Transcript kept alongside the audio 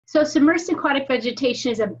So submersed aquatic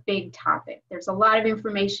vegetation is a big topic. There's a lot of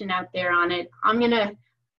information out there on it. I'm going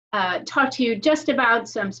to talk to you just about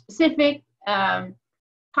some specific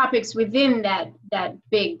topics within that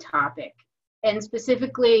big topic. And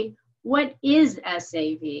specifically, what is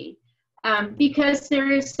SAV? Because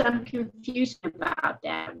there is some confusion about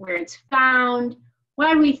that, where it's found,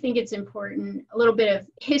 why we think it's important, a little bit of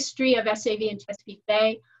history of SAV in Chesapeake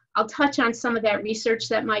Bay. I'll touch on some of that research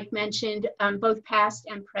that Mike mentioned, both past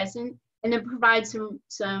and present, and then provide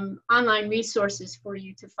some online resources for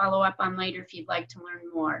you to follow up on later if you'd like to learn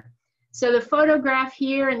more. So the photograph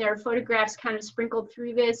here, and there are photographs kind of sprinkled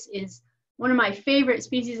through this, is one of my favorite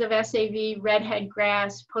species of SAV, redhead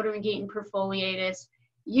grass, Potamogeton perfoliatus.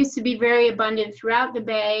 It used to be very abundant throughout the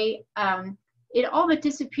bay. It all but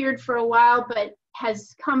disappeared for a while, but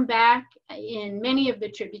has come back in many of the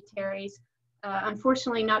tributaries.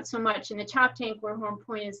 Unfortunately, not so much in the chop tank where Horn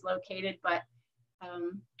Point is located, but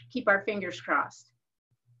keep our fingers crossed.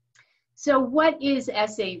 So what is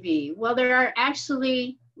SAV? Well, there are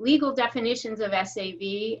actually legal definitions of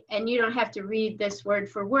SAV, and you don't have to read this word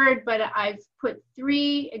for word, but I've put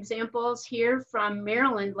 3 examples here from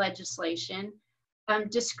Maryland legislation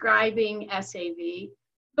describing SAV.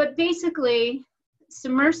 But basically,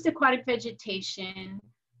 submersed aquatic vegetation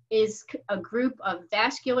is a group of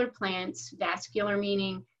vascular plants, vascular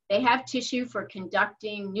meaning they have tissue for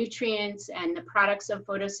conducting nutrients and the products of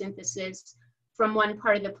photosynthesis from one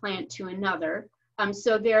part of the plant to another.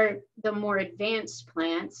 So they're the more advanced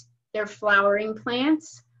plants. They're flowering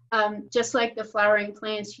plants, just like the flowering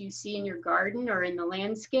plants you see in your garden or in the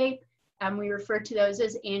landscape. We refer to those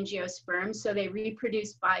as angiosperms, so they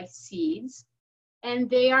reproduce by seeds. And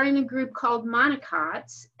they are in a group called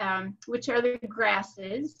monocots, which are the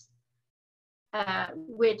grasses,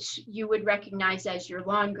 which you would recognize as your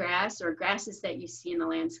lawn grass or grasses that you see in the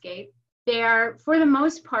landscape. They are, for the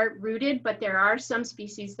most part, rooted, but there are some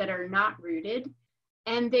species that are not rooted.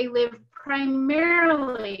 And they live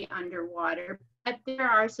primarily underwater, but there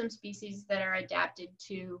are some species that are adapted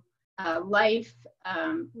to life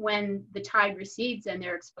when the tide recedes and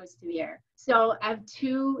they're exposed to the air. So I have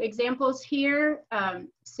 2 examples here,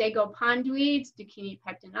 sago pondweeds, Zucchini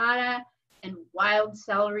pectinata, and wild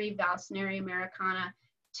celery, Valsinaria americana,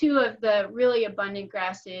 2 of the really abundant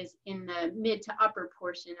grasses in the mid to upper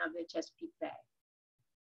portion of the Chesapeake Bay.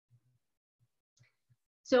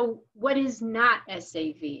 So what is not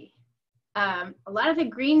SAV? A lot of the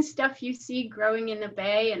green stuff you see growing in the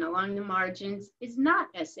bay and along the margins is not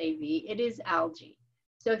SAV, it is algae.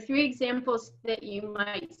 So 3 examples that you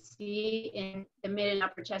might see in the mid and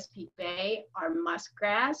upper Chesapeake Bay are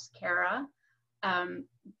muskgrass, Cara,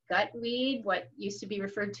 gutweed, what used to be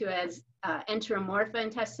referred to as Enteromorpha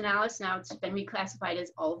intestinalis, now it's been reclassified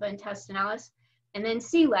as Ulva intestinalis, and then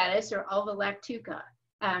sea lettuce or Ulva lactuca.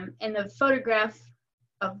 And the photograph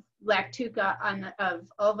of lactuca of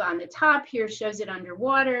Ulva on the top here shows it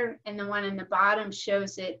underwater, and the one on the bottom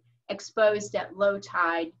shows it exposed at low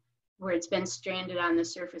tide where it's been stranded on the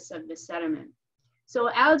surface of the sediment. So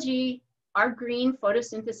algae are green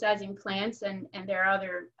photosynthesizing plants, and there are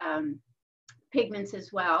other pigments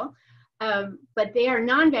as well, but they are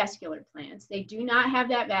non-vascular plants. They do not have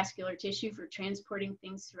that vascular tissue for transporting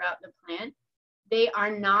things throughout the plant. They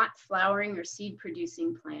are not flowering or seed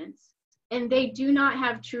producing plants. And they do not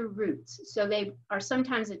have true roots. So they are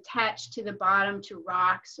sometimes attached to the bottom to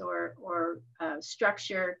rocks or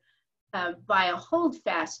structure by a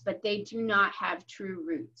holdfast, but they do not have true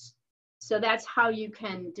roots. So that's how you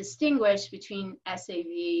can distinguish between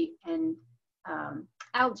SAV and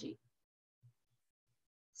algae.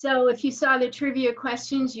 So if you saw the trivia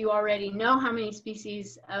questions, you already know how many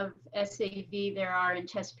species of SAV there are in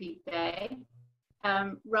Chesapeake Bay.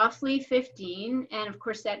 Roughly 15, and of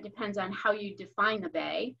course that depends on how you define the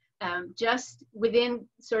bay. Just within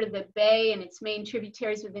sort of the bay and its main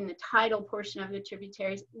tributaries, within the tidal portion of the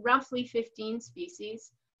tributaries, roughly 15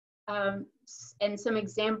 species. And some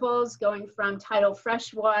examples going from tidal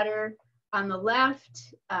freshwater on the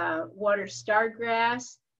left, water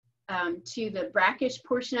stargrass, to the brackish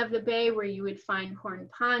portion of the bay where you would find horn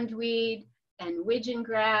pondweed and widgeon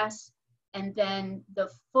grass, and then the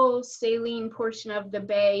full saline portion of the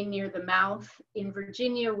bay near the mouth in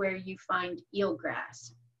Virginia where you find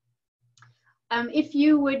eelgrass. If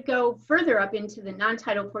you would go further up into the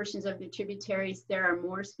non-tidal portions of the tributaries, there are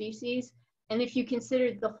more species. And if you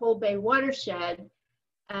considered the whole bay watershed,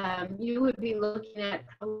 you would be looking at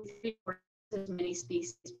probably 3 or as many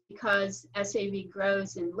species, because SAV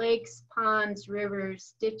grows in lakes, ponds,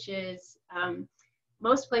 rivers, ditches,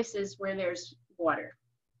 most places where there's water.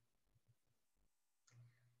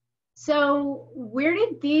 So where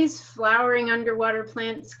did these flowering underwater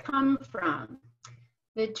plants come from?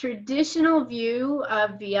 The traditional view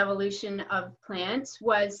of the evolution of plants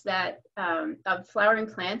was that, of flowering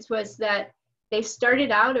plants, was that they started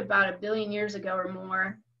out about 1 billion years ago or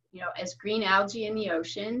more, as green algae in the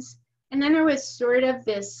oceans. And then there was sort of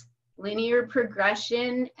this linear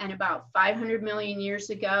progression, and about 500 million years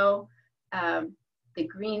ago, the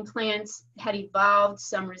green plants had evolved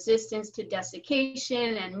some resistance to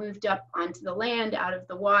desiccation and moved up onto the land out of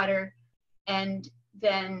the water, and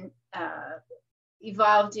then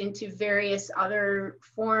evolved into various other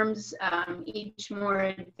forms, each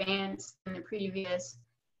more advanced than the previous,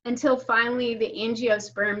 until finally the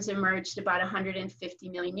angiosperms emerged about 150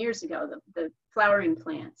 million years ago, the flowering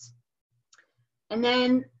plants. And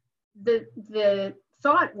then the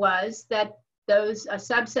thought was that a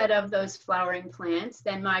subset of those flowering plants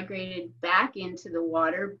then migrated back into the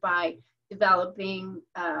water by developing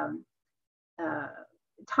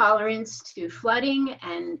tolerance to flooding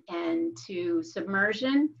and to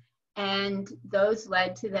submersion, and those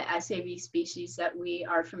led to the SAV species that we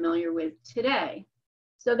are familiar with today.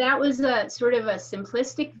 So that was a sort of a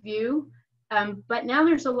simplistic view, but now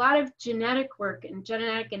there's a lot of genetic work and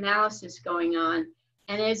genetic analysis going on,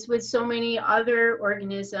 and as with so many other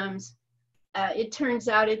organisms, it turns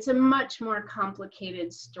out it's a much more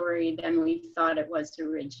complicated story than we thought it was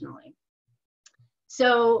originally.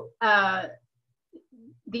 So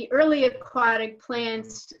the early aquatic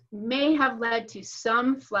plants may have led to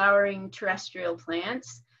some flowering terrestrial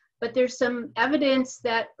plants, but there's some evidence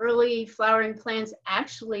that early flowering plants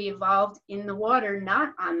actually evolved in the water,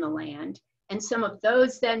 not on the land. And some of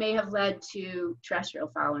those then may have led to terrestrial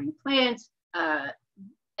flowering plants,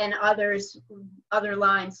 and other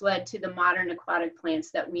lines led to the modern aquatic plants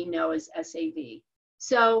that we know as SAV.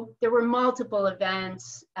 So there were multiple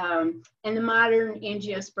events, and the modern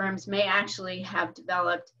angiosperms may actually have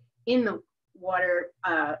developed in the water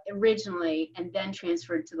originally and then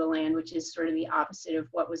transferred to the land, which is sort of the opposite of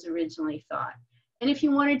what was originally thought. And if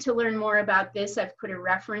you wanted to learn more about this, I've put a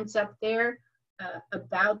reference up there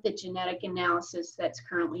about the genetic analysis that's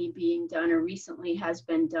currently being done or recently has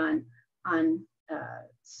been done on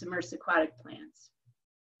submerged aquatic plants.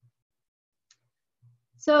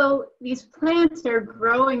 So these plants are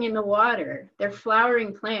growing in the water. They're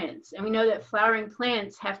flowering plants. And we know that flowering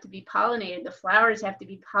plants have to be pollinated. The flowers have to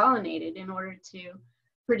be pollinated in order to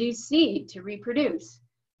produce seed, to reproduce.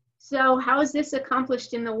 So how is this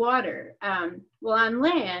accomplished in the water? Well, on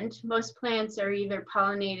land, most plants are either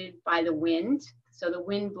pollinated by the wind. So the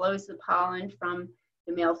wind blows the pollen from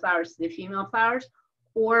the male flowers to the female flowers,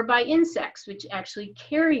 or by insects, which actually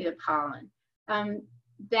carry the pollen.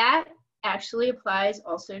 That actually applies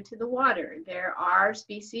also to the water. There are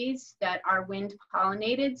species that are wind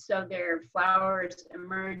pollinated, so their flowers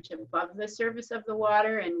emerge above the surface of the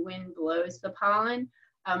water and wind blows the pollen,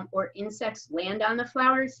 or insects land on the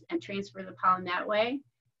flowers and transfer the pollen that way.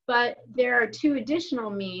 But there are two additional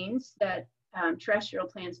means that terrestrial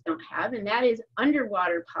plants don't have, and that is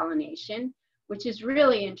underwater pollination, which is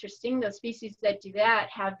really interesting. The species that do that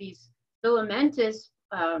have these filamentous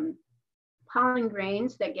pollen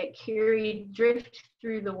grains that get carried, drift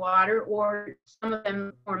through the water, or some of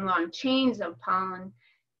them form long chains of pollen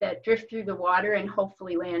that drift through the water and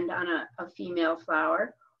hopefully land on a female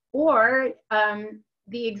flower. Or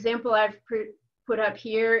the example I've put up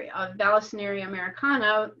here of Vallisneria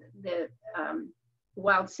americana, the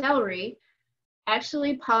wild celery,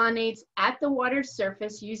 actually pollinates at the water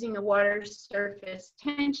surface using the water surface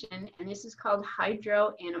tension, and this is called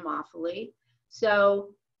hydroanemophily. So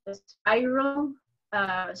the spiral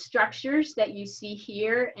structures that you see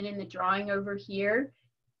here and in the drawing over here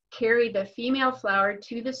carry the female flower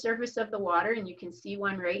to the surface of the water, and you can see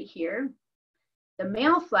one right here. The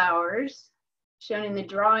male flowers, shown in the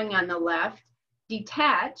drawing on the left,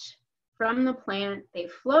 detach from the plant. They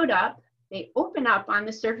float up, they open up on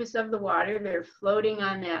the surface of the water, they're floating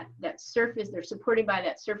on that surface, they're supported by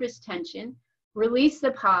that surface tension, release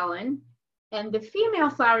the pollen, and the female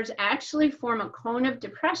flowers actually form a cone of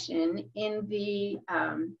depression in the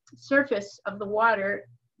surface of the water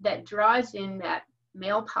that draws in that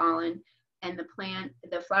male pollen, and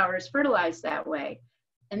the flower is fertilized that way.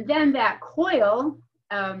 And then that coil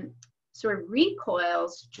sort of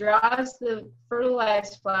recoils, draws the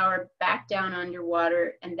fertilized flower back down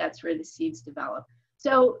underwater, and that's where the seeds develop.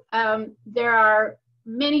 So there are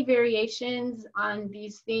many variations on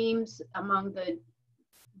these themes among the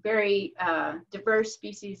very diverse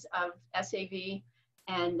species of SAV,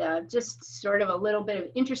 and just sort of a little bit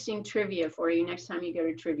of interesting trivia for you next time you go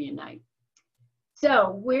to trivia night.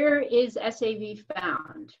 So where is SAV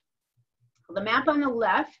found? The map on the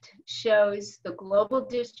left shows the global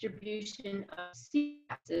distribution of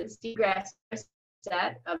seagrasses. Seagrass is a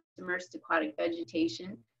set of submerged aquatic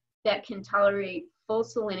vegetation that can tolerate full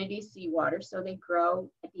salinity seawater, so they grow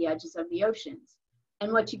at the edges of the oceans.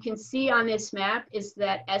 And what you can see on this map is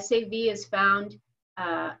that SAV is found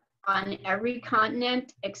on every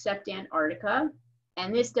continent except Antarctica.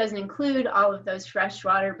 And this doesn't include all of those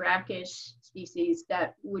freshwater brackish species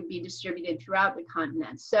that would be distributed throughout the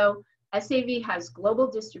continent. So SAV has global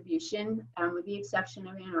distribution with the exception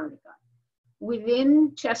of Antarctica.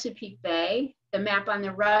 Within Chesapeake Bay, the map on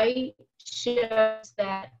the right shows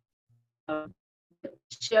that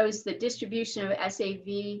shows the distribution of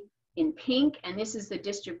SAV in pink, and this is the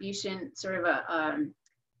distribution, sort of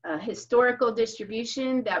a historical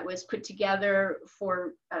distribution that was put together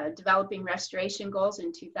for developing restoration goals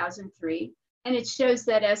in 2003. And it shows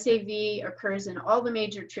that SAV occurs in all the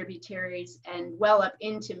major tributaries and well up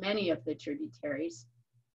into many of the tributaries.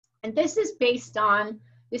 And this is based on,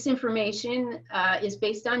 this information is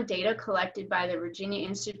based on data collected by the Virginia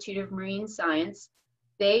Institute of Marine Science.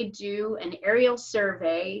 They do an aerial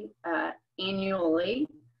survey annually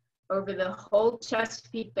over the whole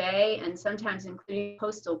Chesapeake Bay and sometimes including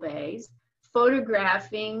coastal bays,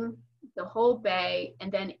 photographing the whole bay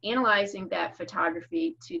and then analyzing that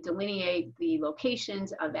photography to delineate the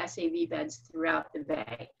locations of SAV beds throughout the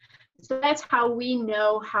bay. So that's how we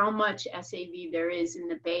know how much SAV there is in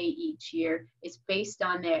the bay each year. It's based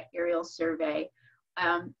on that aerial survey.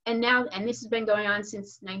 And this has been going on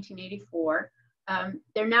since 1984.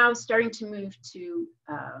 They're now starting to move to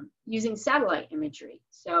using satellite imagery.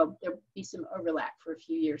 So there'll be some overlap for a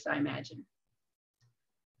few years, I imagine.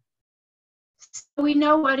 So we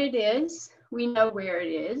know what it is, we know where it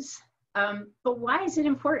is, but why is it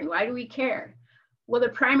important? Why do we care? Well, the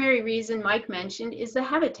primary reason Mike mentioned is the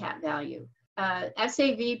habitat value.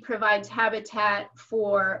 SAV provides habitat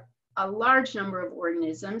for a large number of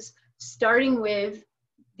organisms, starting with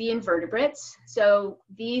the invertebrates. So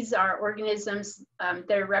these are organisms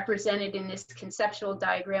that are represented in this conceptual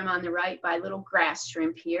diagram on the right by little grass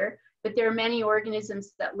shrimp here, but there are many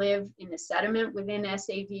organisms that live in the sediment within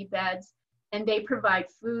SAV beds, and they provide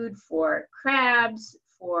food for crabs,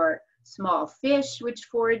 for small fish, which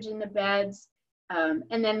forage in the beds,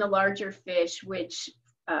 and then the larger fish, which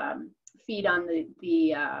feed on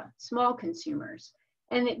the small consumers.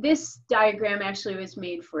 And this diagram actually was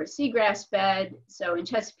made for a seagrass bed. So in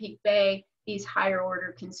Chesapeake Bay, these higher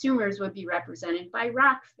order consumers would be represented by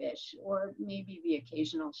rockfish or maybe the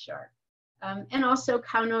occasional shark. And also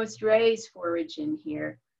cow-nosed rays forage in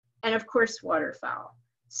here, and of course waterfowl.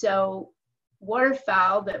 So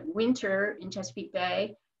waterfowl that winter in Chesapeake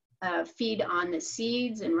Bay feed on the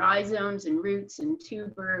seeds and rhizomes and roots and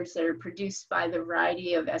tubers that are produced by the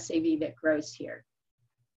variety of SAV that grows here.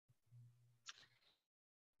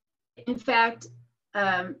 In fact,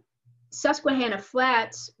 Susquehanna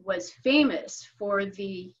Flats was famous for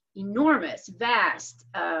the enormous, vast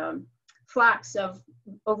flocks of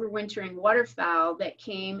overwintering waterfowl that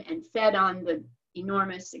came and fed on the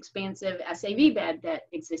enormous, expansive SAV bed that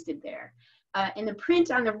existed there. And the print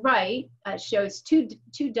on the right shows two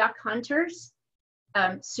duck hunters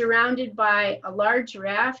surrounded by a large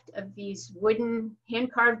raft of these wooden,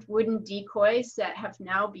 hand-carved wooden decoys that have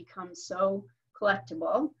now become so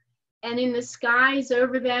collectible. And in the skies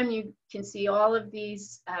over them, you can see all of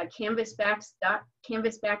these canvasback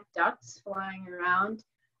ducks flying around.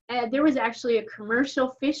 There was actually a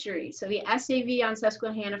commercial fishery. So the SAV on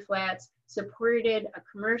Susquehanna Flats supported a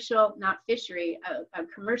commercial, not fishery, a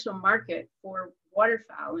commercial market for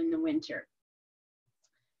waterfowl in the winter.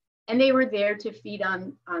 And they were there to feed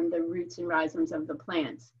on the roots and rhizomes of the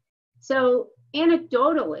plants. So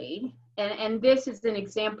anecdotally, and this is an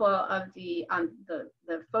example of the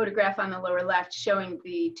photograph on the lower left showing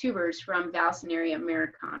the tubers from Valsinaria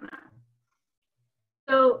americana.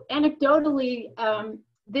 So anecdotally,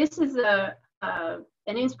 this is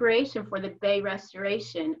an inspiration for the bay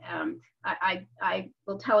restoration. I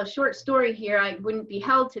will tell a short story here. I wouldn't be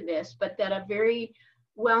held to this, but that a very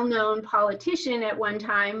well-known politician at one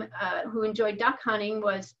time who enjoyed duck hunting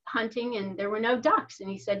was hunting and there were no ducks. And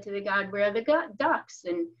he said to the guide, "Where are the ducks?"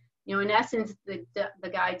 And you know, in essence, the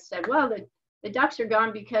guide said, "Well, the ducks are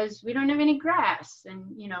gone because we don't have any grass." And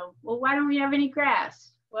you know, well, why don't we have any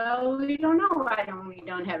grass? Well, we don't know why we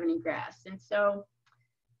don't have any grass. And so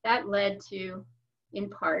that led to, in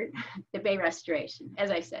part, the bay restoration.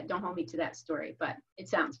 As I said, don't hold me to that story, but it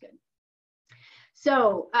sounds good.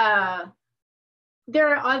 So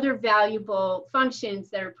there are other valuable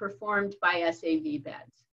functions that are performed by SAV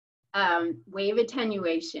beds. Wave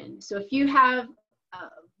attenuation. So if you have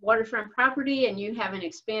waterfront property and you have an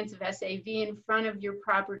expanse of SAV in front of your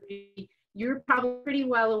property, you're probably pretty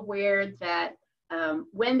well aware that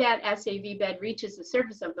when that SAV bed reaches the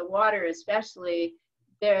surface of the water, especially,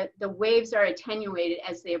 the waves are attenuated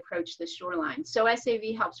as they approach the shoreline. So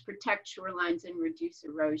SAV helps protect shorelines and reduce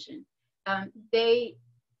erosion. They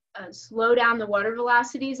slow down the water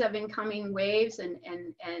velocities of incoming waves and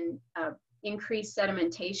increase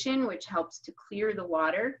sedimentation, which helps to clear the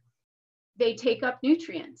water. They take up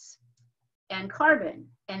nutrients and carbon,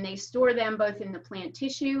 and they store them both in the plant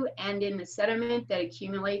tissue and in the sediment that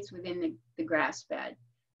accumulates within the grass bed.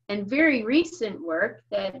 And very recent work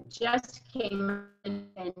that just came in,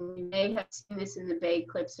 and you may have seen this in the Bay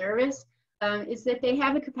Clip Service, is that they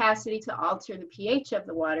have the capacity to alter the pH of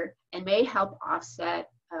the water and may help offset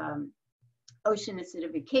ocean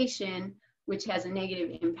acidification, which has a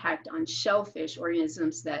negative impact on shellfish,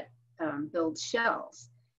 organisms that build shells.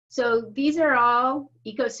 So these are all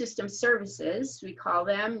ecosystem services, we call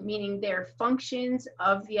them, meaning they're functions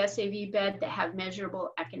of the SAV bed that have measurable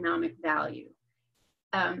economic value.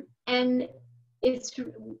 And it's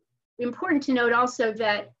important to note also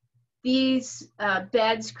that these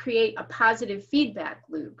beds create a positive feedback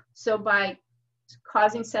loop. So by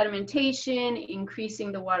causing sedimentation,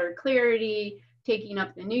 increasing the water clarity, taking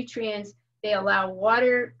up the nutrients, they allow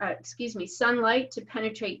sunlight to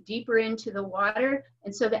penetrate deeper into the water.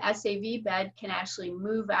 And so the SAV bed can actually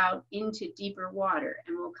move out into deeper water.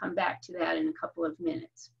 And we'll come back to that in a couple of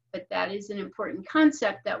minutes. But that is an important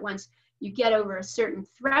concept, that once you get over a certain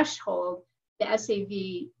threshold, the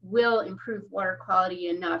SAV will improve water quality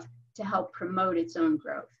enough to help promote its own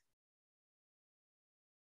growth.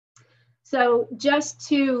 So just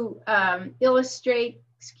to illustrate,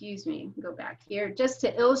 go back here, just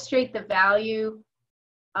to illustrate the value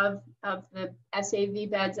of the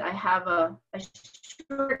SAV beds, I have a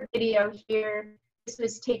short video here. This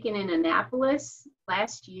was taken in Annapolis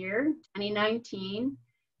last year, 2019,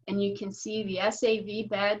 and you can see the SAV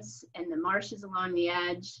beds and the marshes along the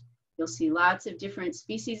edge. You'll see lots of different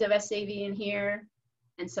species of SAV in here,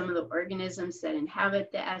 and some of the organisms that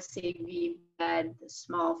inhabit the SAV bed, the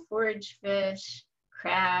small forage fish,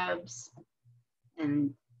 crabs,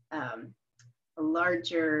 and a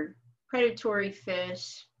larger predatory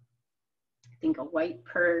fish, I think a white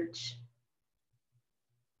perch.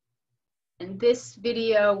 And this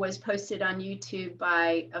video was posted on YouTube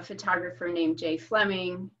by a photographer named Jay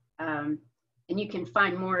Fleming. And you can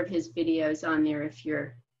find more of his videos on there if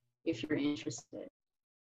you're interested.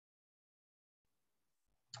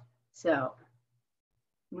 So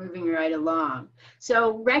moving right along.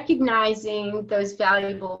 So recognizing those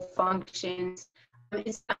valuable functions,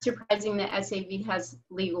 it's not surprising that SAV has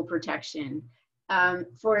legal protection.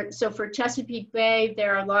 For Chesapeake Bay,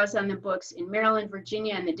 there are laws on the books in Maryland,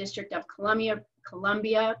 Virginia, and the District of Columbia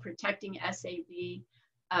protecting SAV.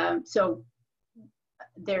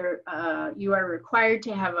 You are required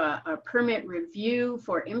to have a permit review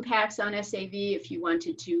for impacts on SAV if you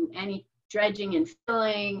wanted to any dredging and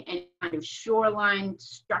filling, any kind of shoreline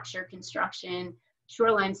structure construction,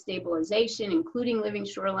 shoreline stabilization, including living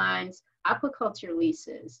shorelines, aquaculture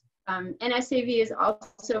leases. And SAV is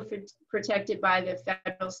also protected by the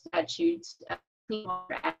federal statutes, Clean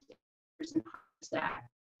Water Act and Harvest Act.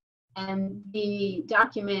 And the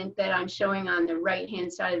document that I'm showing on the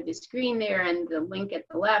right-hand side of the screen there and the link at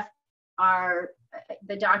the left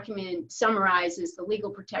the document summarizes the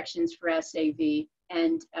legal protections for SAV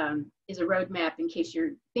and is a roadmap in case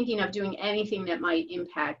you're thinking of doing anything that might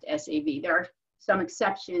impact SAV. There are some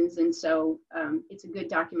exceptions, and so it's a good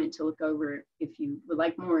document to look over if you would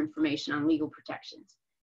like more information on legal protections.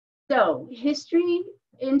 So, history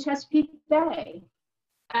in Chesapeake Bay.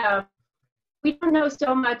 We don't know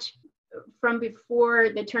so much from before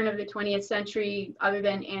the turn of the 20th century other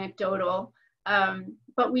than anecdotal,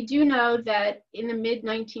 but we do know that in the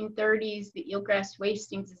mid-1930s, the eelgrass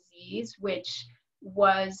wasting disease, which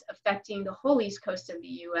was affecting the whole east coast of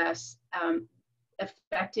the US,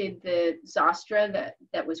 affected the zostra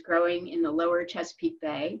that was growing in the lower Chesapeake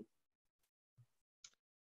Bay.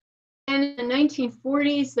 And in the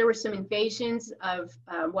 1940s, there were some invasions of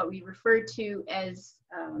what we refer to as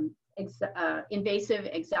invasive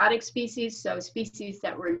exotic species, so species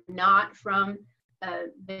that were not from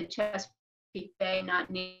the Chesapeake Bay,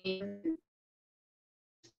 not native,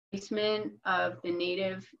 replacement of the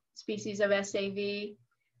native species of SAV.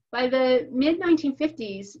 By the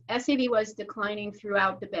mid-1950s, SAV was declining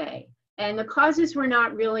throughout the bay, and the causes were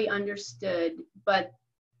not really understood, but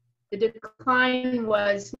the decline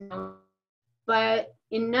was known. But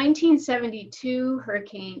in 1972,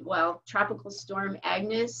 tropical storm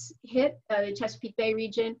Agnes hit the Chesapeake Bay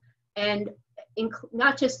region, and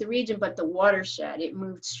not just the region, but the watershed. It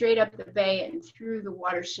moved straight up the bay and through the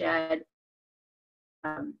watershed,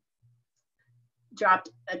 dropped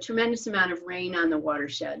a tremendous amount of rain on the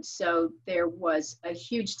watershed. So there was a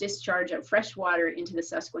huge discharge of fresh water into the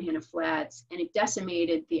Susquehanna Flats, and it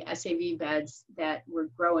decimated the SAV beds that were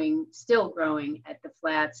still growing at the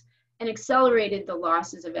flats, and accelerated the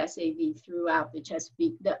losses of SAV throughout the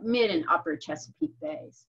mid and upper Chesapeake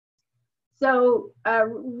Bays. So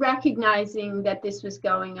recognizing that this was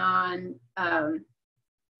going on, a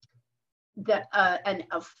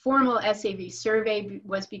formal SAV survey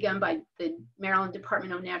was begun by the Maryland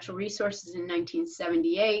Department of Natural Resources in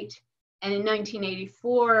 1978. And in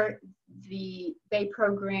 1984, the Bay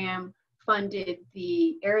program funded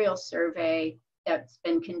the aerial survey that's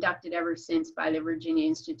been conducted ever since by the Virginia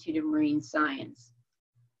Institute of Marine Science.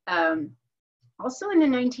 Also in the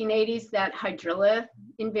 1980s, that hydrilla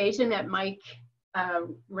invasion that Mike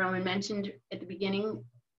Roman mentioned at the beginning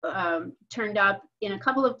turned up in a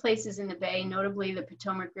couple of places in the Bay, notably the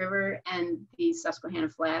Potomac River and the Susquehanna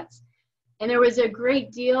Flats. And there was a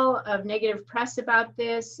great deal of negative press about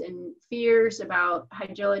this and fears about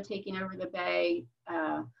hydrilla taking over the Bay,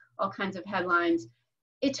 all kinds of headlines.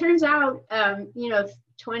 It turns out,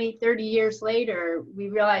 20, 30 years later, we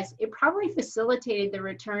realized it probably facilitated the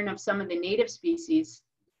return of some of the native species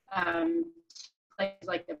to places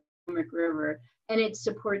like the Potomac River, and it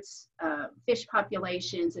supports fish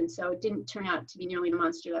populations, and so it didn't turn out to be nearly the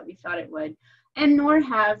monster that we thought it would, and nor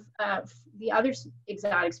have the other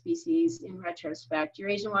exotic species in retrospect.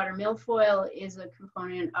 Eurasian water milfoil is a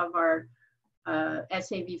component of our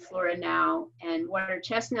SAV flora now, and water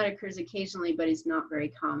chestnut occurs occasionally, but is not very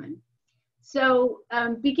common. So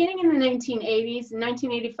beginning in the 1980s, in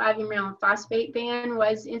 1985, the Maryland phosphate ban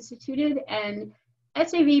was instituted, and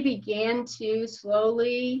SAV began to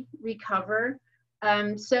slowly recover.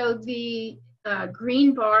 So the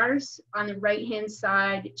green bars on the right-hand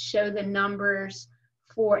side show the numbers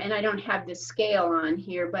for, and I don't have the scale on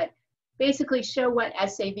here, but basically show what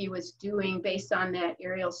SAV was doing based on that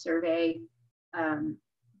aerial survey.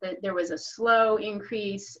 That there was a slow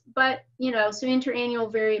increase, but some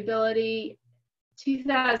interannual variability.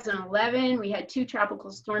 2011, we had 2 tropical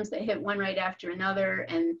storms that hit one right after another,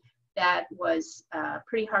 and that was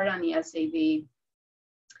pretty hard on the SAV.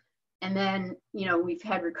 And then, we've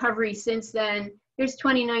had recovery since then. Here's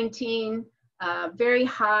 2019, very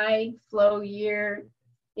high flow year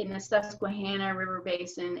in the Susquehanna River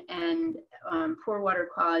Basin, and poor water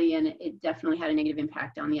quality, and it definitely had a negative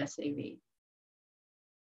impact on the SAV.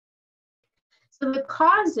 So the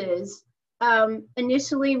causes,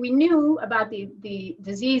 initially we knew about the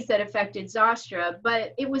disease that affected Zostra,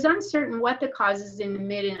 but it was uncertain what the causes in the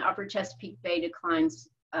mid and upper Chesapeake Bay declines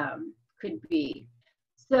could be.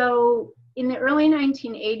 So in the early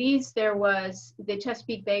 1980s, there was the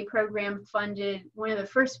Chesapeake Bay program funded one of the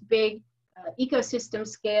first big ecosystem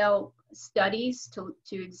scale studies to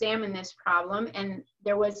examine this problem, and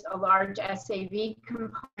there was a large SAV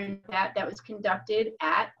component that was conducted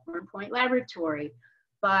at Horn Point Laboratory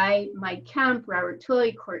by Mike Kemp, Robert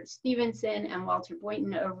Tully, Court Stevenson, and Walter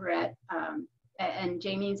Boynton over at and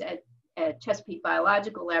Jamie's at Chesapeake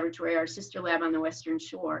Biological Laboratory, our sister lab on the Western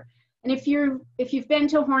Shore. And if you've been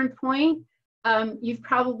to Horn Point, you've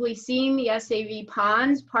probably seen the SAV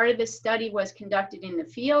ponds. Part of the study was conducted in the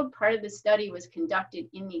field, part of the study was conducted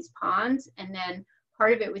in these ponds, and then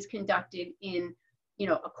part of it was conducted in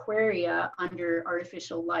aquaria under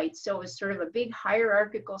artificial light. So it was sort of a big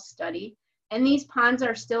hierarchical study. And these ponds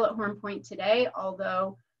are still at Horn Point today,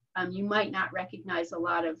 although you might not recognize a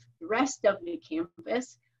lot of the rest of the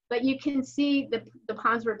campus. But you can see the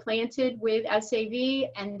ponds were planted with SAV,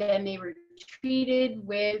 and then they were treated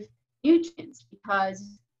with nutrients,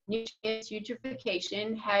 because nutrients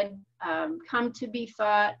eutrophication had come to be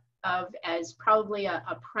thought of as probably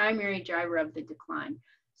a primary driver of the decline.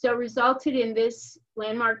 So it resulted in this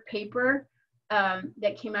landmark paper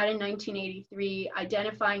that came out in 1983,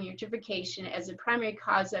 identifying eutrophication as a primary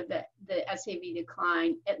cause of the SAV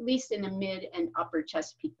decline, at least in the mid and upper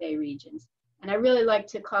Chesapeake Bay regions. And I really like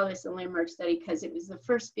to call this a landmark study because it was the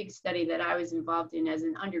first big study that I was involved in as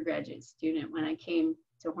an undergraduate student when I came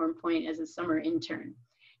to Horn Point as a summer intern.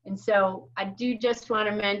 And so I do just want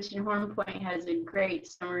to mention Horn Point has a great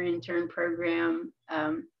summer intern program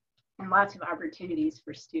and lots of opportunities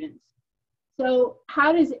for students. So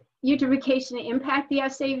how does eutrophication impact the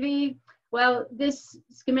SAV? Well, this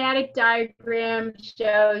schematic diagram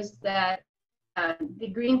shows that the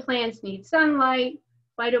green plants need sunlight,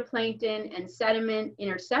 phytoplankton and sediment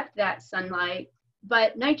intercept that sunlight,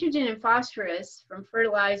 but nitrogen and phosphorus from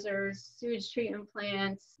fertilizers, sewage treatment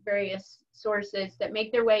plants, various sources that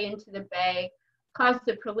make their way into the bay cause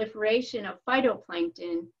the proliferation of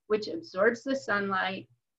phytoplankton, which absorbs the sunlight,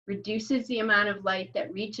 reduces the amount of light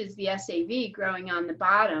that reaches the SAV growing on the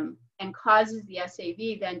bottom, and causes the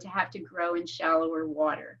SAV then to have to grow in shallower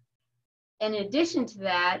water. In addition to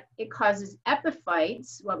that, it causes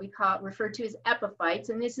epiphytes, what we refer to as epiphytes,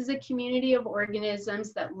 and this is a community of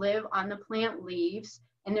organisms that live on the plant leaves,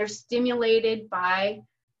 and they're stimulated by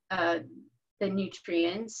the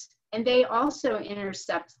nutrients, and they also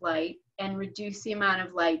intercept light and reduce the amount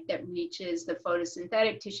of light that reaches the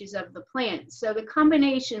photosynthetic tissues of the plant. So the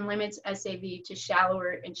combination limits SAV to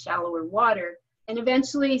shallower and shallower water, and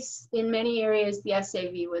eventually in many areas the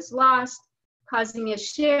SAV was lost, causing a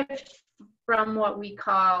shift from what we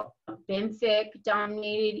call a benthic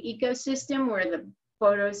dominated ecosystem where the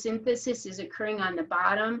photosynthesis is occurring on the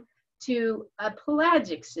bottom to a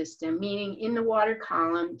pelagic system, meaning in the water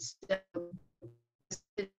column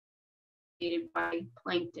by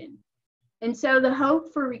plankton. And so the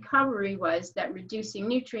hope for recovery was that reducing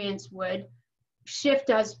nutrients would shift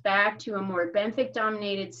us back to a more benthic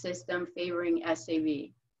dominated system favoring SAV.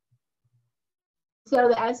 So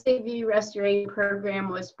the SAV restoration program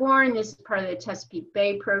was born. This is part of the Chesapeake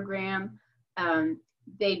Bay program.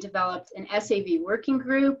 They developed an SAV working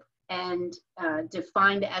group and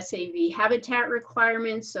defined the SAV habitat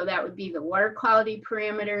requirements. So that would be the water quality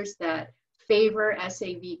parameters that favor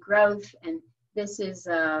SAV growth. And this is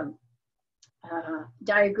a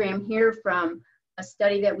diagram here from a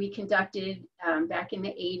study that we conducted back in the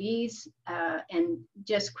 80s. And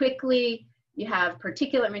just quickly, you have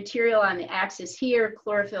particulate material on the axis here,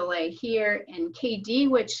 chlorophyll A here, and KD,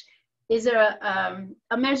 which is a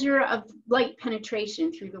measure of light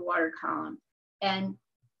penetration through the water column. And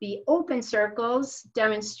the open circles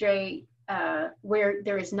demonstrate where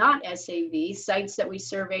there is not SAV, sites that we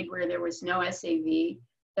surveyed where there was no SAV.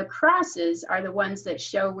 The crosses are the ones that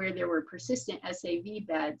show where there were persistent SAV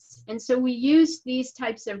beds. And so we use these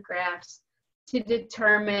types of graphs to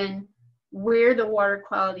determine where the water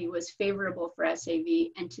quality was favorable for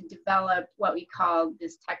SAV and to develop what we call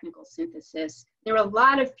this technical synthesis. There were a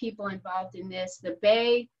lot of people involved in this. The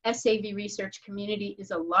Bay SAV research community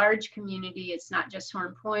is a large community. It's not just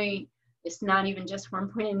Horn Point. It's not even just Horn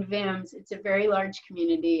Point and VIMS. It's a very large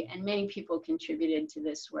community, and many people contributed to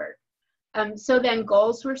this work. So then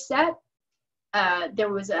goals were set.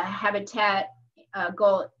 There was a habitat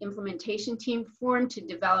goal implementation team formed to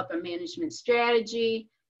develop a management strategy.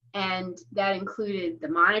 And that included the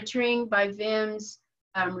monitoring by VIMS,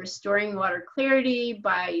 restoring water clarity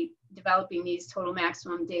by developing these total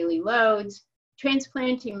maximum daily loads,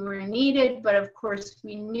 transplanting where needed, but of course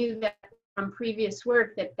we knew that from previous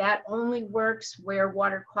work that only works where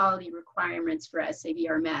water quality requirements for SAV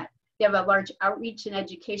are met. They have a large outreach and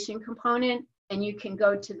education component, and you can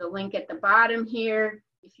go to the link at the bottom here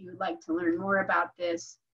if you would like to learn more about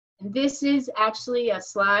this. And this is actually a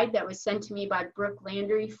slide that was sent to me by Brooke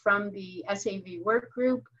Landry from the SAV work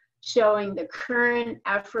group, showing the current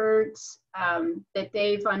efforts that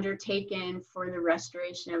they've undertaken for the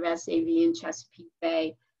restoration of SAV in Chesapeake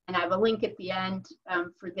Bay. And I have a link at the end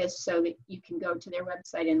for this so that you can go to their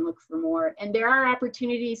website and look for more. And there are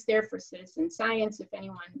opportunities there for citizen science if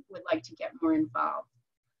anyone would like to get more involved.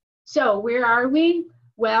 So where are we?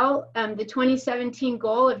 Well, the 2017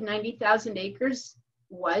 goal of 90,000 acres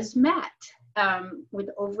was met with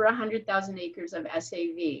over 100,000 acres of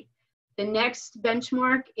SAV. The next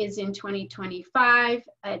benchmark is in 2025.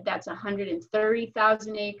 That's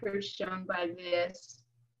 130,000 acres shown by this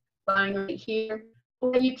line right here.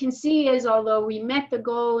 What you can see is although we met the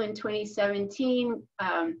goal in 2017,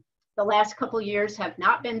 the last couple years have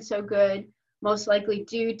not been so good, most likely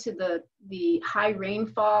due to the high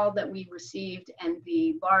rainfall that we received and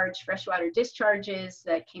the large freshwater discharges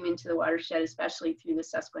that came into the watershed, especially through the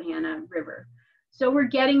Susquehanna River. So we're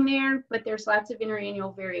getting there, but there's lots of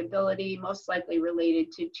interannual variability, most likely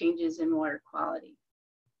related to changes in water quality.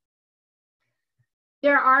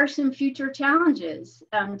 There are some future challenges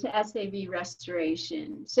to SAV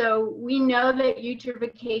restoration. So we know that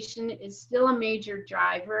eutrophication is still a major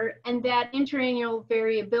driver, and that interannual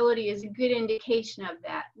variability is a good indication of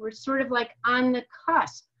that. We're sort of like on the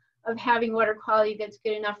cusp of having water quality that's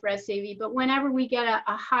good enough for SAV, but whenever we get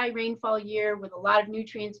a high rainfall year with a lot of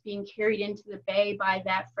nutrients being carried into the bay by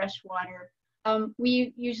that fresh water,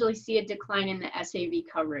 we usually see a decline in the SAV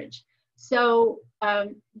coverage. So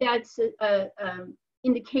that's an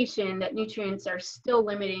indication that nutrients are still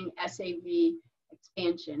limiting SAV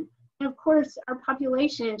expansion. And of course, our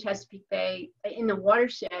population in Chesapeake Bay in the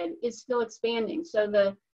watershed is still expanding. So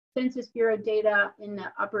the Census Bureau data in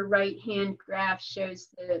the upper right-hand graph shows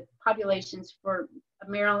the populations for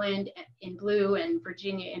Maryland in blue and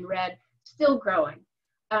Virginia in red still growing.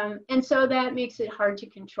 And so that makes it hard to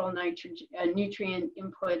control nutrient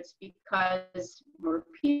inputs because more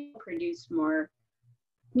people produce more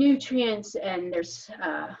nutrients, and there's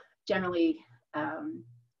generally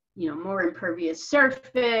more impervious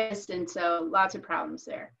surface, and so lots of problems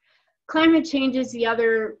there. Climate change is the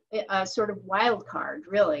other sort of wild card,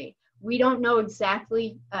 really. We don't know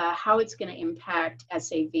exactly how it's going to impact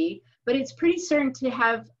SAV, but it's pretty certain to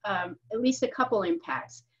have at least a couple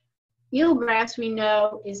impacts. Eelgrass, we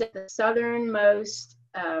know, is at the southernmost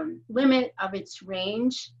limit of its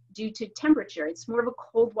range due to temperature. It's more of a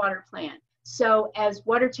cold water plant. So as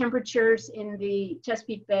water temperatures in the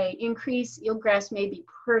Chesapeake Bay increase, eelgrass may be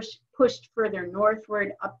pushed further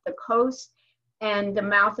northward up the coast, and the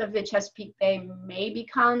mouth of the Chesapeake Bay may be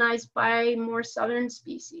colonized by more southern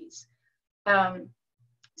species.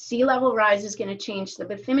 Sea level rise is going to change the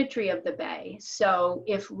bathymetry of the bay. So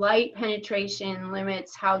if light penetration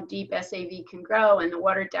limits how deep SAV can grow and the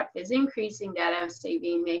water depth is increasing, that SAV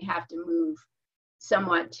may have to move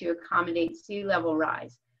somewhat to accommodate sea level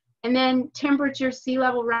rise. And then temperature, sea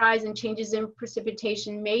level rise, and changes in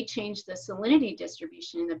precipitation may change the salinity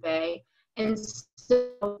distribution in the bay. And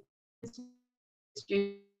so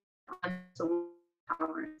on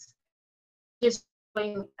tolerance. Just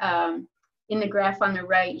showing in the graph on the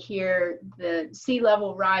right here, the sea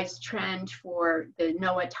level rise trend for the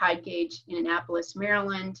NOAA tide gauge in Annapolis,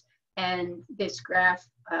 Maryland, and this graph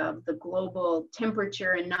of the global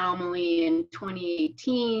temperature anomaly in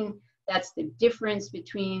 2018. That's the difference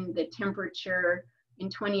between the temperature in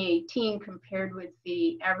 2018 compared with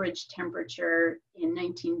the average temperature in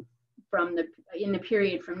the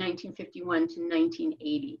period from 1951 to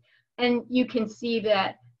 1980. And you can see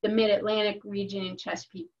that the mid-Atlantic region in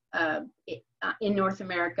Chesapeake, in North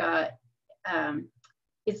America,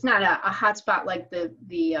 it's not a hotspot like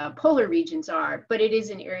the polar regions are, but it is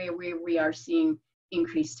an area where we are seeing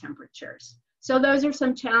increased temperatures. So those are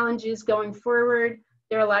some challenges going forward.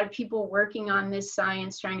 There are a lot of people working on this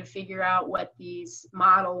science, trying to figure out what these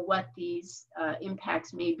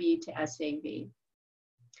impacts may be to SAV.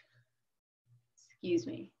 Excuse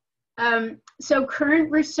me. So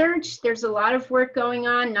current research, there's a lot of work going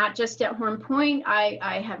on, not just at Horn Point.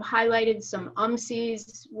 I have highlighted some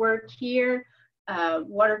UMC's work here.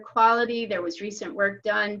 Water quality, there was recent work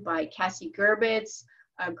done by Cassie Gerbitz,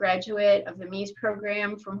 a graduate of the MEES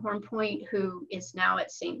program from Horn Point, who is now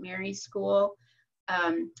at St. Mary's School.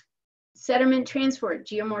 Sediment transport,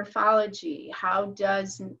 geomorphology, how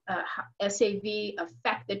does SAV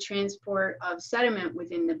affect the transport of sediment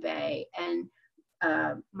within the bay? And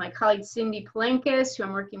my colleague Cindy Palenkis, who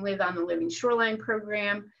I'm working with on the Living Shoreline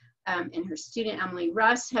program, and her student Emily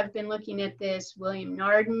Russ have been looking at this. William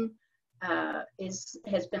Narden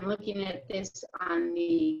has been looking at this on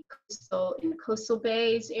in the coastal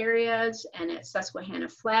bays areas and at Susquehanna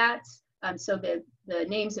Flats. So the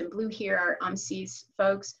names in blue here are UMC's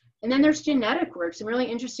folks. And then there's genetic work, some really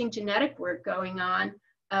interesting genetic work going on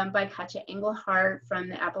by Katja Engelhardt from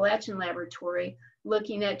the Appalachian Laboratory,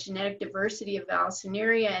 looking at genetic diversity of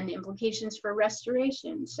Vallisneria and the implications for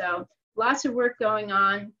restoration. So lots of work going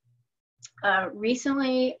on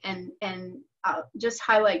recently, and I'll just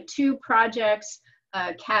highlight two projects.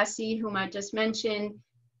 Cassie, whom I just mentioned,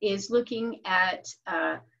 is looking at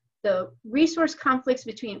the resource conflicts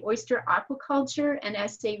between oyster aquaculture and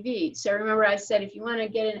SAV. So remember I said if you want to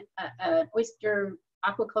get an oyster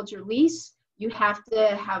aquaculture lease, you have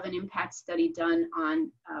to have an impact study done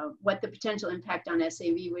on what the potential impact on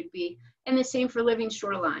SAV would be, and the same for living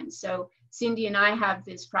shorelines. So Cindy and I have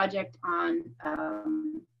this project on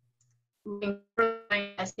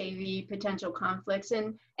SAV potential conflicts,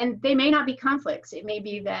 and they may not be conflicts. It may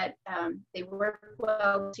be that they work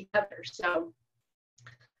well together. So,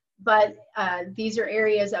 but these are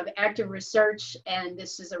areas of active research, and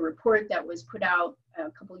this is a report that was put out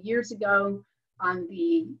a couple years ago on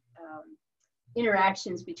the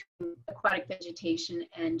interactions between aquatic vegetation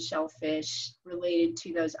and shellfish related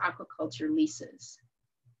to those aquaculture leases.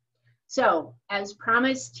 So as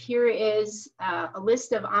promised, here is a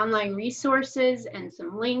list of online resources and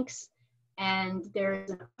some links, and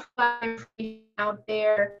there's an out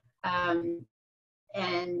there, and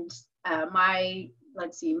my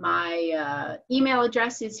email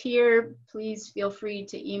address is here. Please feel free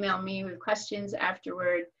to email me with questions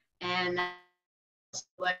afterward. And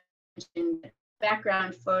the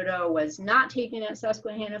background photo was not taken at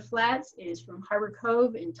Susquehanna Flats. It is from Harbor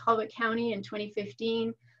Cove in Talbot County in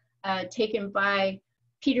 2015, taken by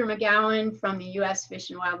Peter McGowan from the U.S. Fish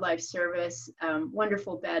and Wildlife Service.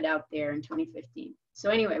 Wonderful bed out there in 2015. So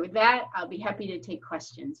anyway, with that, I'll be happy to take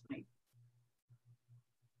questions, Mike.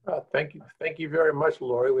 Thank you very much,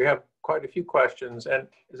 Lorie. We have quite a few questions, and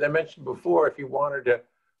as I mentioned before, if you wanted to,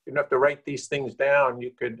 you don't have to write these things down.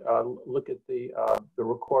 You could look at the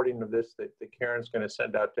recording of this that Karen's going to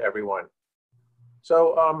send out to everyone.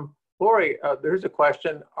 So, Lorie, there's a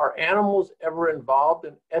question: are animals ever involved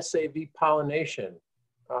in SAV pollination?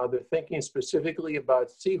 They're thinking specifically about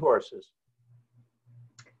seahorses.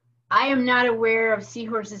 I am not aware of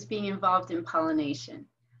seahorses being involved in pollination,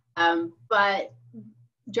 but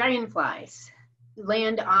dragonflies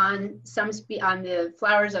land on on the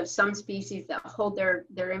flowers of some species that hold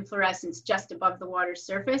their inflorescence just above the water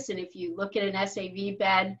surface. And if you look at an SAV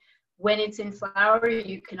bed when it's in flower,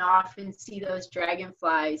 you can often see those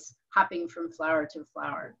dragonflies hopping from flower to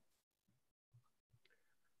flower.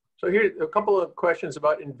 So here are a couple of questions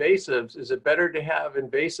about invasives. Is it better to have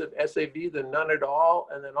invasive SAV than none at all?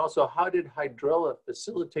 And then also, how did hydrilla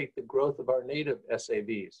facilitate the growth of our native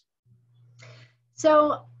SAVs?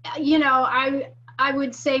 So, you know, I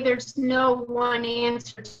would say there's no one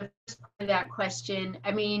answer to that question.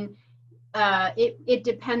 I mean, it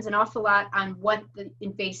depends an awful lot on what the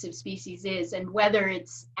invasive species is and whether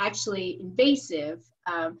it's actually invasive.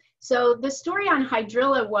 So the story on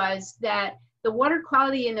hydrilla was that the water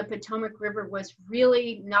quality in the Potomac River was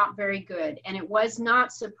really not very good, and it was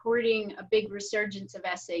not supporting a big resurgence of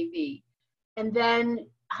SAV. And then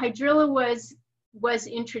hydrilla was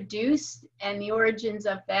introduced, and the origins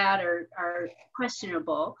of that are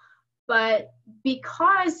questionable. But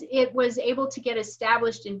because it was able to get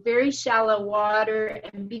established in very shallow water,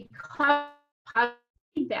 and because of the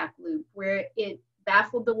feedback loop where it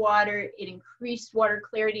baffled the water, it increased water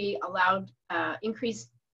clarity, allowed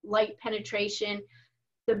increased light penetration,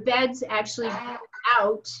 the beds actually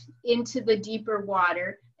out into the deeper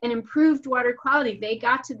water and improved water quality. They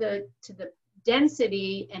got to the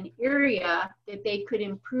density and area that they could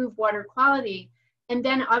improve water quality, and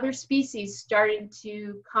then other species started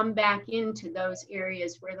to come back into those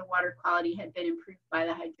areas where the water quality had been improved by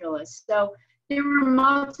the hydrilla. So there were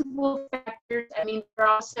multiple factors. I mean, there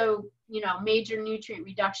are also, you know, major nutrient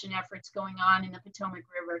reduction efforts going on in the Potomac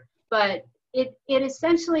River, but it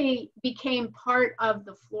essentially became part of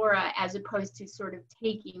the flora as opposed to sort of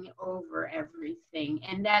taking over everything.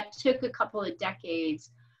 And that took a couple of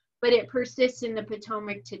decades, but it persists in the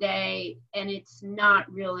Potomac today, and it's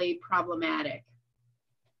not really problematic.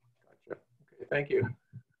 Gotcha. Okay, thank you.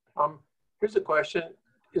 Here's a question: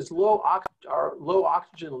 are low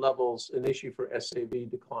oxygen levels an issue for SAV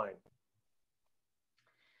decline?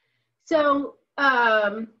 So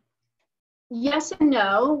yes and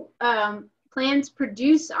no. Plants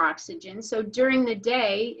produce oxygen, so during the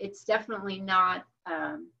day, it's definitely not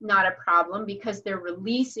a problem because they're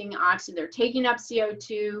releasing oxygen. They're taking up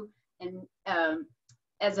CO2, and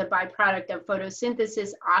as a byproduct of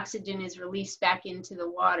photosynthesis, oxygen is released back into the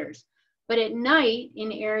waters. But at night,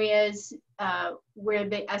 in areas where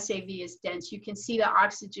the SAV is dense, you can see the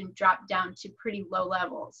oxygen drop down to pretty low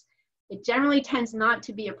levels. It generally tends not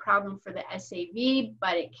to be a problem for the SAV,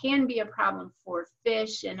 but it can be a problem for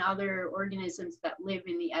fish and other organisms that live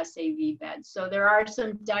in the SAV bed. So there are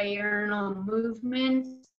some diurnal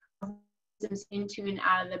movements into and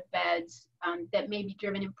out of the beds that may be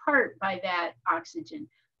driven in part by that oxygen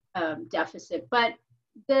deficit. But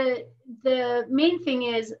the main thing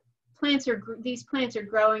is these plants are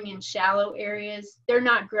growing in shallow areas. They're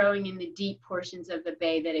not growing in the deep portions of the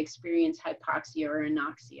bay that experience hypoxia or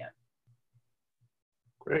anoxia.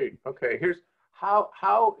 Great. Okay. Here's how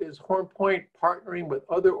is Horn Point partnering with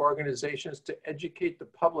other organizations to educate the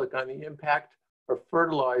public on the impact of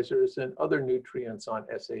fertilizers and other nutrients on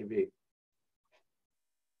SAV?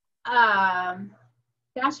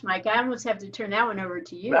 Gosh, Mike, I almost have to turn that one over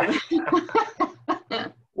to you.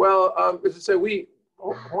 Well, as I said,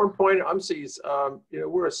 Horn Point UMSES, you know,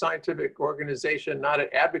 we're a scientific organization, not an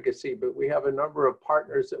advocacy, but we have a number of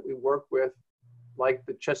partners that we work with, like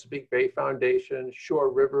the Chesapeake Bay Foundation,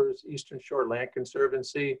 Shore Rivers, Eastern Shore Land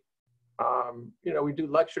Conservancy. You know, we do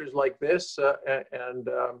lectures like this, and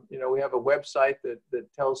you know, we have a website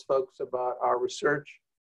that tells folks about our research.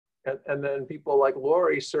 And then people like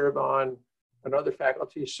Lorie serve on, and other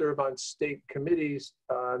faculty serve on state committees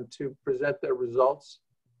to present their results.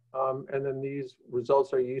 And then these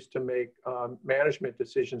results are used to make management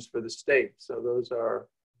decisions for the state. So those are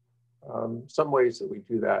some ways that we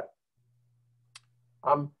do that.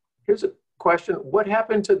 Here's a question: what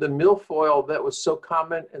happened to the milfoil that was so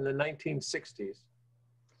common in the 1960s?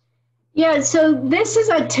 Yeah, so this is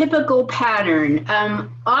a typical pattern.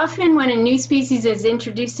 Often when a new species is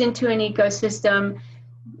introduced into an ecosystem,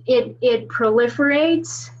 it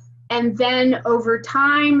proliferates, and then over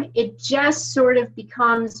time, it just sort of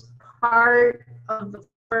becomes part of the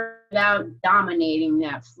without dominating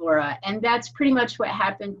that flora. And that's pretty much what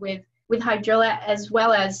happened with hydrilla, as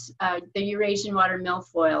well as the Eurasian water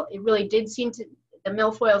milfoil. It really did seem to, the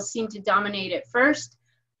milfoil seemed to dominate at first,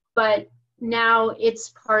 but now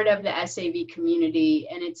it's part of the SAV community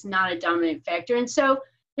and it's not a dominant factor. And so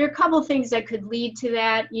there are a couple things that could lead to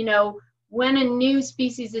that. You know, when a new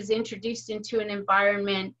species is introduced into an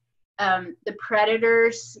environment, the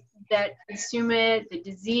predators that consume it, the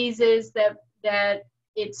diseases that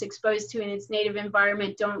it's exposed to in its native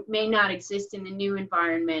environment may not exist in the new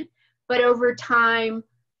environment. But over time,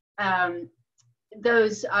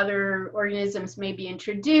 those other organisms may be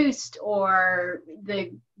introduced, or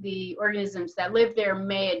the organisms that live there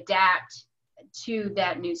may adapt to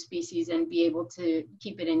that new species and be able to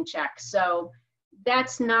keep it in check. So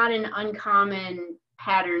that's not an uncommon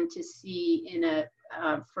pattern to see in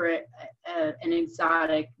for an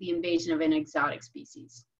exotic, the invasion of an exotic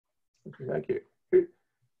species. Okay, thank you.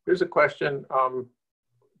 Here's a question.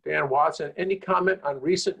 Dan Watson, any comment on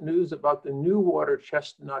recent news about the new water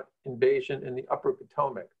chestnut invasion in the upper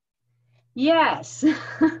Potomac? Yes.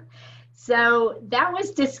 So that was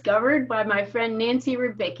discovered by my friend Nancy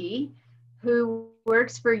Rubicki, who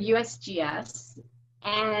works for USGS.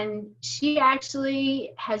 And she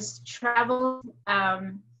actually has traveled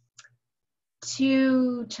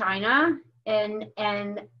to China. And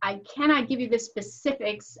I cannot give you the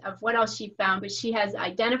specifics of what else she found, but she has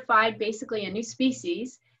identified basically a new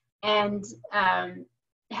species and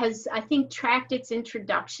has, I think, tracked its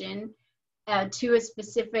introduction to a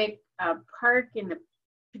specific park in the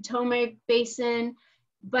Potomac Basin.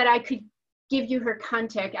 But I could give you her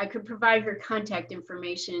contact, I could provide her contact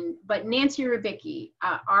information. But Nancy Rubicki,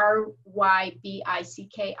 R-Y-B-I-C-K-I,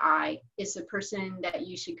 is the person that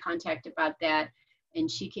you should contact about that,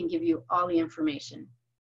 and she can give you all the information.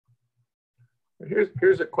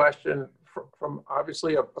 Here's a question from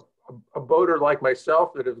obviously a boater like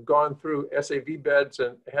myself that has gone through SAV beds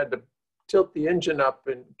and had to tilt the engine up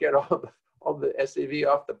and get all the SAV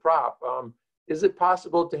off the prop. Is it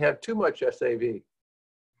possible to have too much SAV?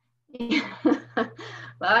 Well,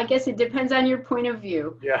 I guess it depends on your point of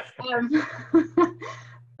view. Yeah.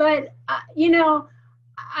 But, you know,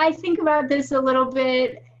 I think about this a little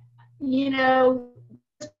bit. You know,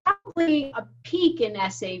 there's probably a peak in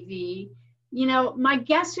SAV. You know, my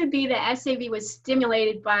guess would be that SAV was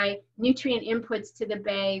stimulated by nutrient inputs to the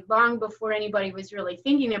bay long before anybody was really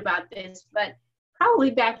thinking about this. But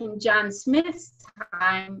probably back in John Smith's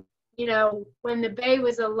time, you know, when the bay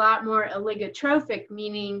was a lot more oligotrophic,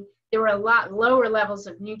 meaning there were a lot lower levels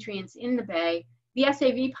of nutrients in the bay, the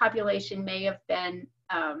SAV population may have been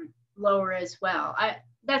lower as well.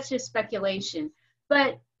 That's just speculation.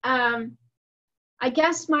 But I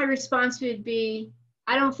guess my response would be,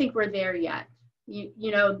 I don't think we're there yet.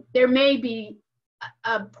 You know, there may be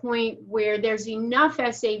a point where there's enough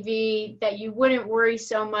SAV that you wouldn't worry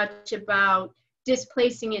so much about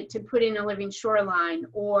displacing it to put in a living shoreline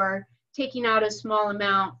or taking out a small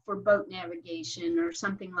amount for boat navigation or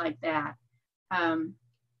something like that.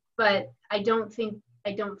 But I don't think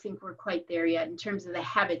we're quite there yet in terms of the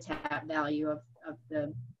habitat value of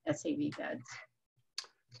the SAV beds.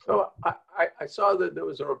 So I saw that there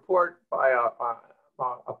was a report by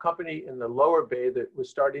a company in the lower bay that was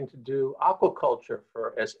starting to do aquaculture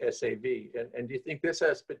for SAV. And do you think this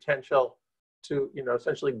has potential to, you know,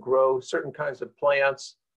 essentially grow certain kinds of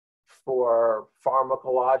plants for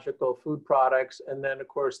pharmacological food products? And then, of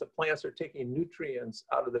course, the plants are taking nutrients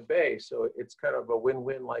out of the bay. So it's kind of a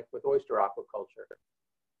win-win, like with oyster aquaculture.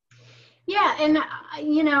 Yeah, and,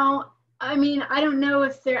 you know, I mean, I don't know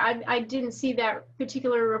if I didn't see that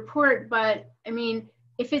particular report, but I mean,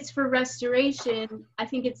 if it's for restoration, I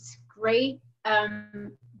think it's great.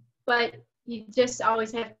 But you just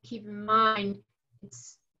always have to keep in mind,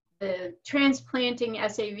 the transplanting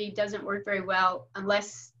SAV doesn't work very well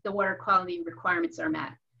unless the water quality requirements are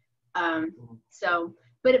met.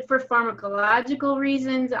 But for pharmacological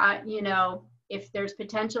reasons, you know, if there's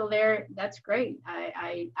potential there, that's great.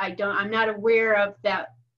 I'm not aware of that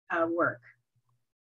work.